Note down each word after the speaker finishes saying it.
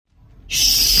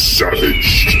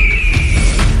Savaged.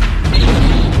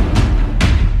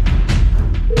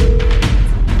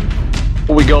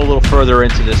 We go a little further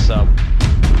into this.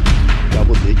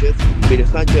 Double digits. I mean,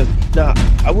 it's not just.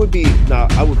 I would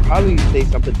probably say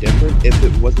something different if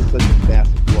it wasn't such a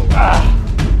massive blowout.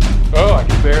 Oh, I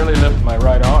can barely lift my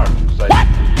right arm. What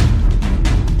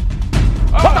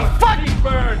the fuck?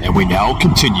 And we now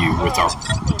continue with our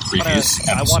previous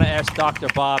episode. I want to ask Dr.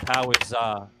 Bob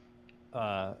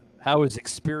how his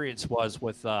experience was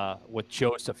with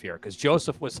Joseph here, because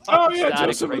Joseph was.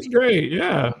 Joseph was great.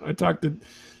 Yeah, I talked to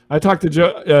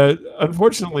Joe.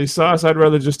 Unfortunately, Sauce, I'd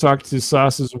rather just talk to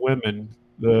Sauce's women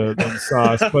than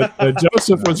Sauce. But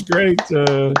Joseph was great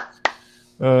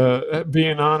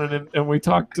being on, and we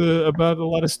talked about a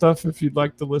lot of stuff. If you'd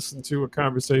like to listen to a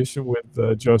conversation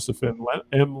with Joseph and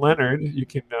M. Leonard, you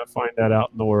can find that out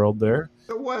in the world there.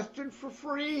 The Western for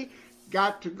free,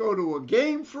 got to go to a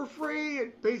game for free.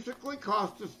 It basically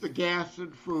cost us the gas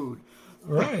and food.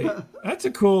 Right. That's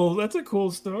a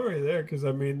cool story there, because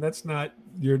I mean that's not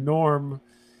your norm.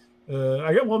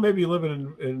 Maybe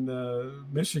living in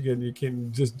Michigan, you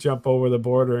can just jump over the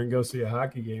border and go see a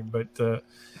hockey game, but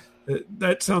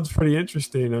that sounds pretty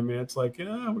interesting. I mean, it's like,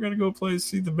 we're gonna go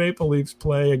see the Maple Leafs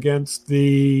play against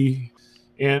we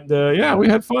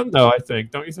had fun though. I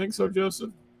think, don't you think so,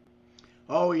 Joseph?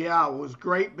 Oh, yeah, it was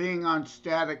great being on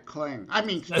Static Radio.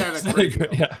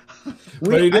 Yeah.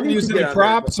 But he didn't use any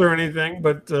props or anything,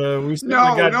 but we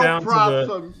certainly got down props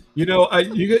to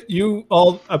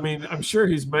the... I mean, I'm sure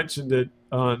he's mentioned it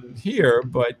on here,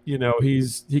 but,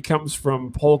 he comes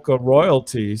from polka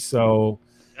royalty, so...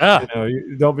 Yeah.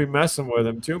 You don't be messing with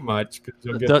him too much, because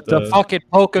you'll get the fucking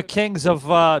polka kings of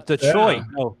Detroit. Yeah,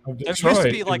 no, of there Detroit, used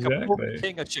to be like exactly. a polka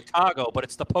king of Chicago, but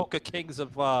it's the polka kings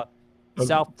of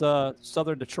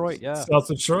southern Detroit. Yeah, South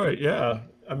Detroit. Yeah,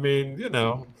 I mean,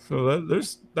 so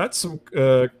that's some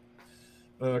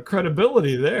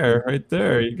credibility there, right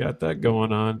there. You got that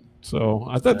going on. So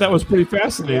I thought that was pretty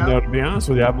fascinating, though. To be honest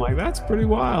with you, I'm like, that's pretty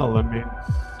wild. I mean.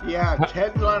 Yeah,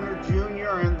 Ted Leonard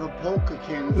Jr. and the Polka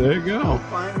Kings. There you go. You'll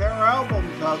find their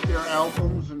albums out there,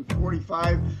 albums and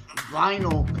 45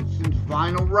 vinyl, since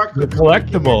vinyl records. The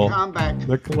collectible.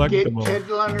 The collectible. Get Ted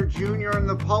Leonard Jr. and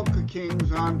the Polka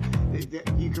Kings on.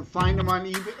 You can find them on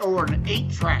eBay or an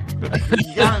 8-track. You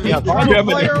got an 8-track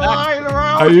player lying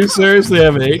around. Are you seriously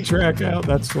have an 8-track out?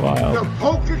 That's wild. The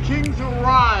Polka Kings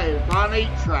arrive on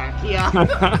 8-track. Yeah.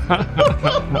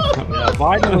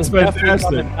 Vinyl is fantastic.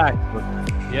 Coming back.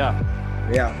 Yeah,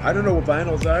 I don't know what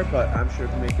vinyls are, but I'm sure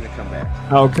they're making a comeback.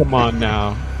 Oh, come on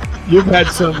now. You've had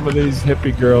some of these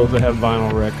hippie girls that have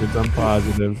vinyl records, I'm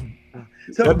positive.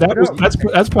 So,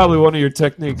 that's probably one of your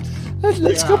techniques.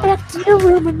 Let's go back to your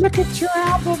room and look at your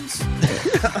albums.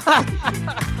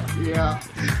 Yeah,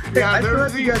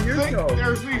 there's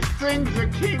these things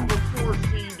that came before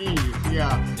CDs.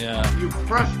 Yeah. You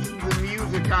pressed the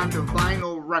music onto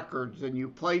vinyl records and you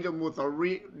played them with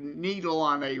a needle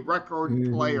on a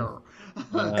record player.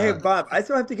 Hey, Bob, I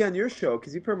still have to get on your show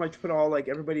because you pretty much put all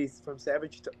everybody from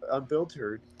Savage to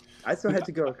Unfiltered. I still had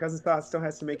to go. Cousin Sauce still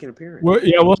has to make an appearance. Well,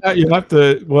 yeah, you have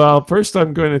to. Well, first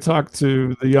I'm going to talk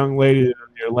to the young lady on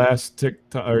your last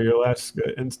TikTok or your last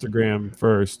Instagram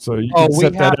first, so you can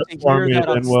set that up for me, and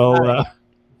then we'll.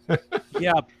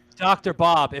 Yeah, Dr.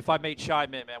 Bob, if I may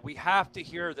chime in, man, we have to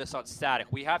hear this on Static.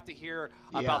 We have to hear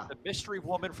about the mystery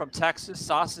woman from Texas.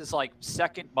 Sauce's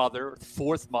second mother,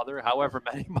 fourth mother, however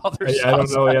many mothers. I don't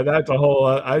know. Yeah, that's a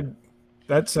whole.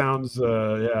 That sounds, I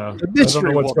don't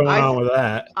know what's going on with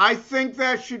that. I think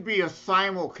that should be a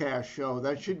simulcast show.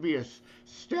 That should be a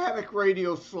Static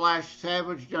Radio /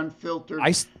 Savage Unfiltered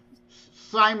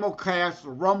simulcast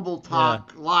Rumble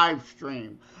Talk live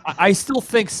stream. I still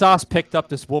think Sauce picked up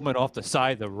this woman off the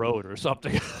side of the road or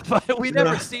something, but we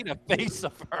never seen a face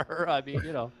of her. I mean,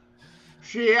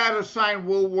 She had a sign,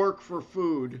 "We'll work for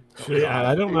food." Yeah,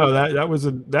 I don't know.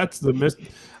 That's the myth.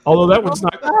 Although that one's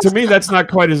not, to me, that's not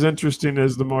quite as interesting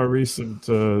as the more recent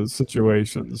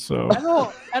situations. So.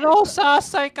 Hello,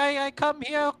 Sauce. I come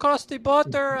here across the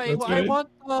border. I want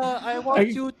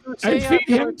you to say. I feed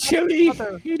him chili.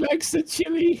 He likes the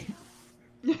chili.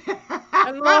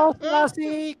 Hello,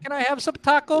 Saucy. Can I have some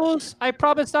tacos? I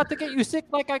promise not to get you sick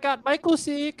like I got Michael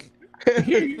sick.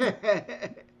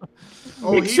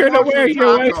 Make sure to wear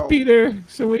your wife beater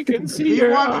so we can see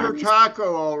your arms. He wants her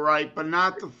taco, all right, but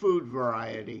not the food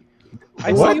variety.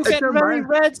 I see you getting very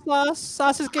red, Sauce.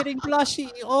 Sauce is getting blushy.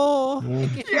 Oh,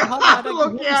 he's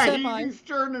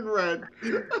turning red.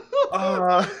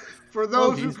 For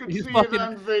those who can see it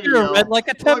on video. You're red like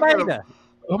a tomato.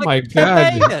 Oh my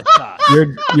God!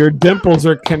 Your dimples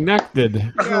are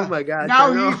connected. Oh my God!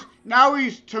 Now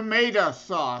he's tomato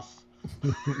sauce.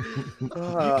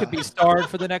 You could be starring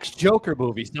for the next Joker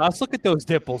movie. Now, look at those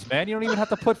dimples, man. You don't even have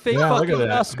to put fake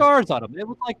fucking scars on them. They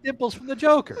look like dimples from the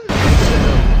Joker.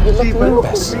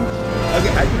 See,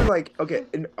 okay, I feel like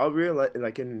in all real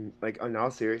in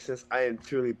all seriousness, I am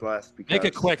truly blessed because make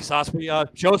it quick, Sauce.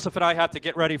 Joseph and I have to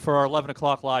get ready for our 11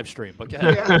 o'clock live stream. But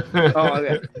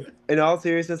okay. In all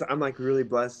seriousness, I'm like really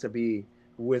blessed to be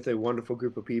with a wonderful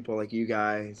group of people like you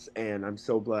guys, and I'm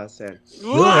so blessed. And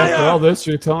after all this,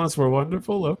 you're telling us we're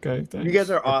wonderful. Okay, thanks. You guys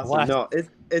are awesome. No,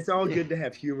 it's all good to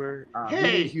have humor.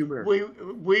 Hey, humor.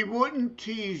 We wouldn't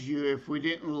tease you if we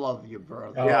didn't love you,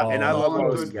 brother. Yeah, and I love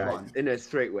all you guys in a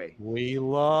straight way. We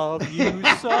love you,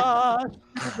 such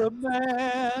the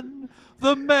man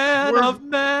of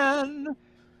men.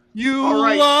 You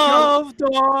loved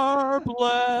our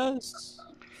blessed.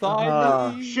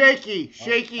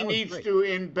 Shaky needs to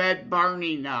embed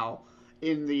Barney now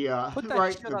in the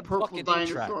the purple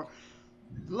dinosaur.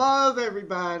 Love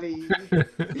everybody.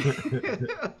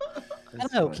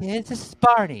 Hello, kids. This is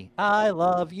Barney. I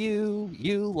love you.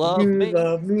 You love me.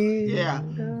 Love me. Yeah,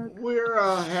 we're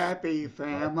a happy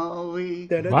family.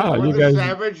 Wow, we're you guys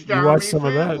Savage you watched some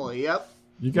family. of that. Yep.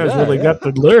 You guys really got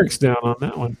the lyrics down on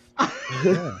that one.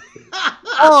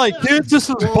 Hi, kids. This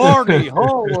is Barney.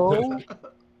 Hello.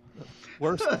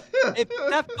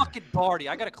 That fucking Barney,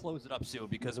 I gotta close it up soon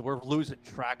because we're losing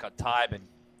track on time, and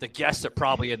the guests are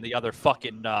probably in the other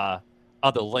fucking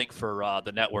other link for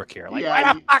the network here. Like,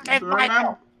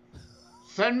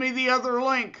 send me the other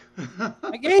link.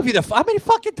 I gave you how many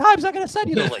fucking times I gotta send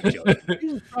you the link, Joe?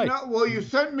 No, well, you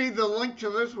sent me the link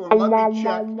to this one. Let me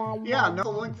check. Yeah,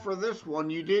 no link for this one.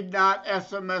 You did not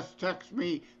SMS text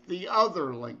me the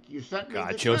other link. You sent me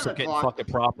the Joseph 10 getting o'clock,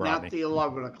 fucking proper on me. not the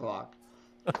 11 o'clock.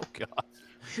 Oh God.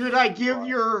 Should I give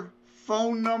your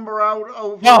phone number out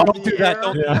over don't do air? that.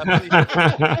 Don't do that,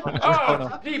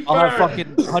 please. I'll have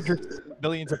fucking hundreds,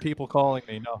 millions of people calling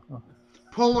me. No.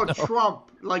 Pull a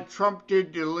Trump like Trump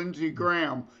did to Lindsey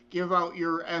Graham. Give out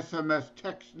your SMS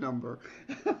text number.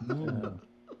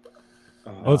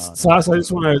 Well, Sauce, I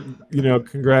just want to,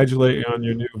 congratulate you on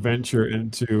your new venture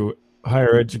into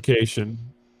higher education,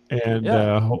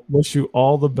 and wish you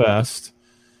all the best.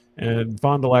 And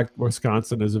Fond du Lac,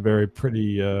 Wisconsin, is a very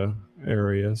pretty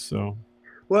area. So,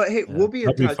 well, hey, we'll be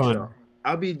in touch. Fun.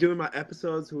 I'll be doing my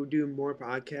episodes. We'll do more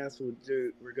podcasts. We're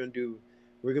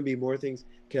gonna be more things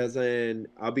because then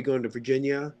I'll be going to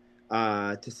Virginia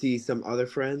to see some other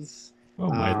friends. Oh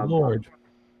my Lord!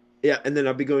 Yeah, and then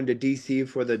I'll be going to DC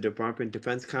for the Department of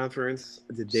Defense conference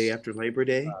the day after Labor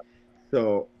Day.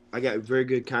 So I got very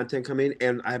good content coming,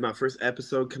 and I have my first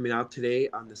episode coming out today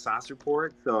on the Sauce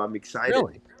Report. So I'm excited.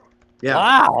 Really? Yeah.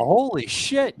 Wow! Holy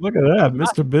shit! Look at that,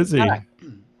 Mr. Busy.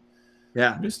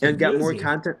 Yeah, Mr. and got more Busy.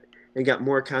 content. And got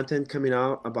more content coming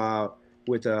out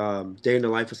with Day in the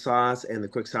Life of Sauce and the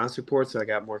Quick Sauce Report. So I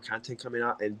got more content coming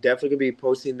out, and definitely gonna be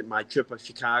posting my trip of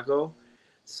Chicago.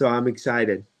 So I'm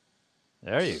excited.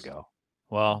 There you go.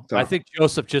 Well, I think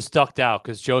Joseph just ducked out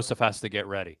because Joseph has to get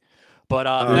ready. But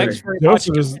thanks very much.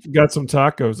 Joseph has got some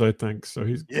tacos, I think. So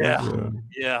he's yeah.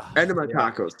 End of my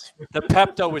tacos. The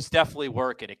Pepto is definitely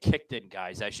working. It kicked in,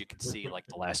 guys, as you can see, like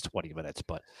the last 20 minutes.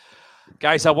 But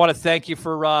guys, I want to thank you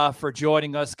for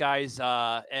joining us, guys,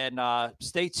 and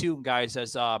stay tuned, guys.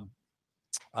 As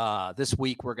this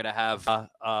week we're gonna have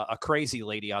a crazy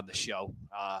lady on the show.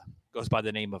 Goes by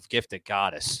the name of Gifted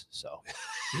Goddess. So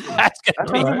that's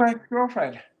gonna be my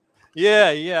girlfriend.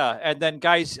 Yeah. And then,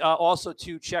 guys, also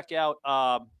to check out.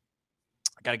 I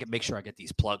gotta make sure I get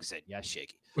these plugs in. Yeah,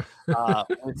 Shaky.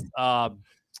 With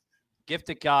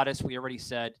Gifted Goddess, we already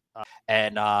said,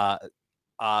 and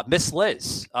Miss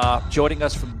Liz joining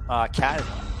us from Canada.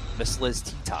 Miss Liz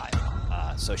Tea Time.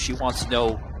 So she wants to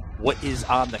know what is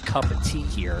on the cup of tea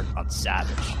here on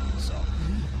Savage. So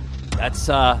that's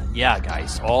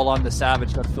guys, all on the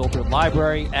Savage Unfiltered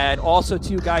library. And also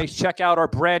too, guys, check out our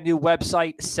brand new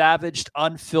website,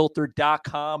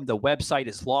 savagedunfiltered.com. The website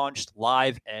is launched,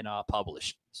 live, and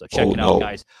published. So check it out,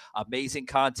 guys. Amazing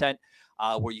content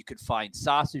where you can find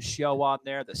Sauce's show on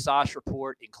there, the Sauce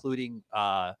Report, including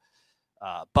Bob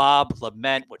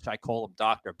Lament, which I call him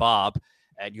Dr. Bob,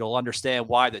 and you'll understand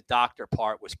why the doctor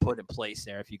part was put in place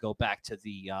there if you go back to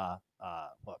the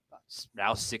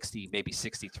now 60, maybe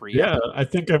 63. Yeah, I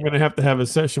think I'm going to have a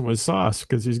session with Sauce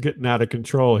because he's getting out of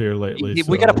control here lately.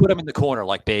 We got to put him in the corner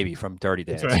like Baby from Dirty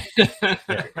Dance. Right.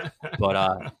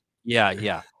 But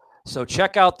yeah. So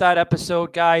check out that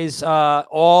episode, guys.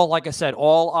 All, like I said,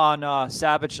 all on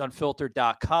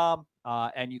savagedunfiltered.com.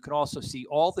 And you can also see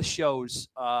all the shows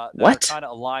that are kind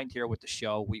of aligned here with the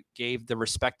show. We gave the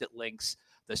respected links.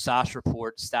 The Sauce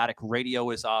Report, Static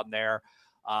Radio is on there.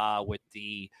 with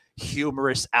the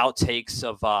humorous outtakes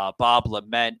of Bob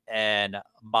Lament and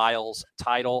Miles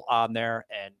Title on there,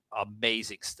 and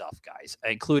amazing stuff, guys,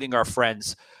 including our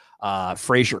friends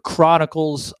Fraser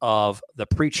Chronicles of the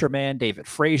Preacher Man, David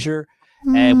Fraser,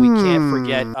 and we can't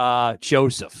forget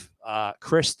Joseph,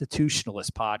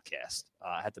 Christitutionalist podcast.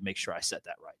 I had to make sure I said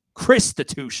that right.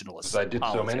 Christitutionalist. I did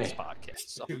so many podcasts.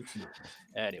 So,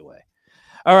 anyway.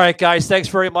 All right, guys. Thanks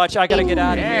very much. I got to get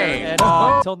out of here. And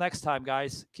until next time,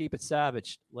 guys, keep it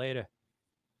savage. Later.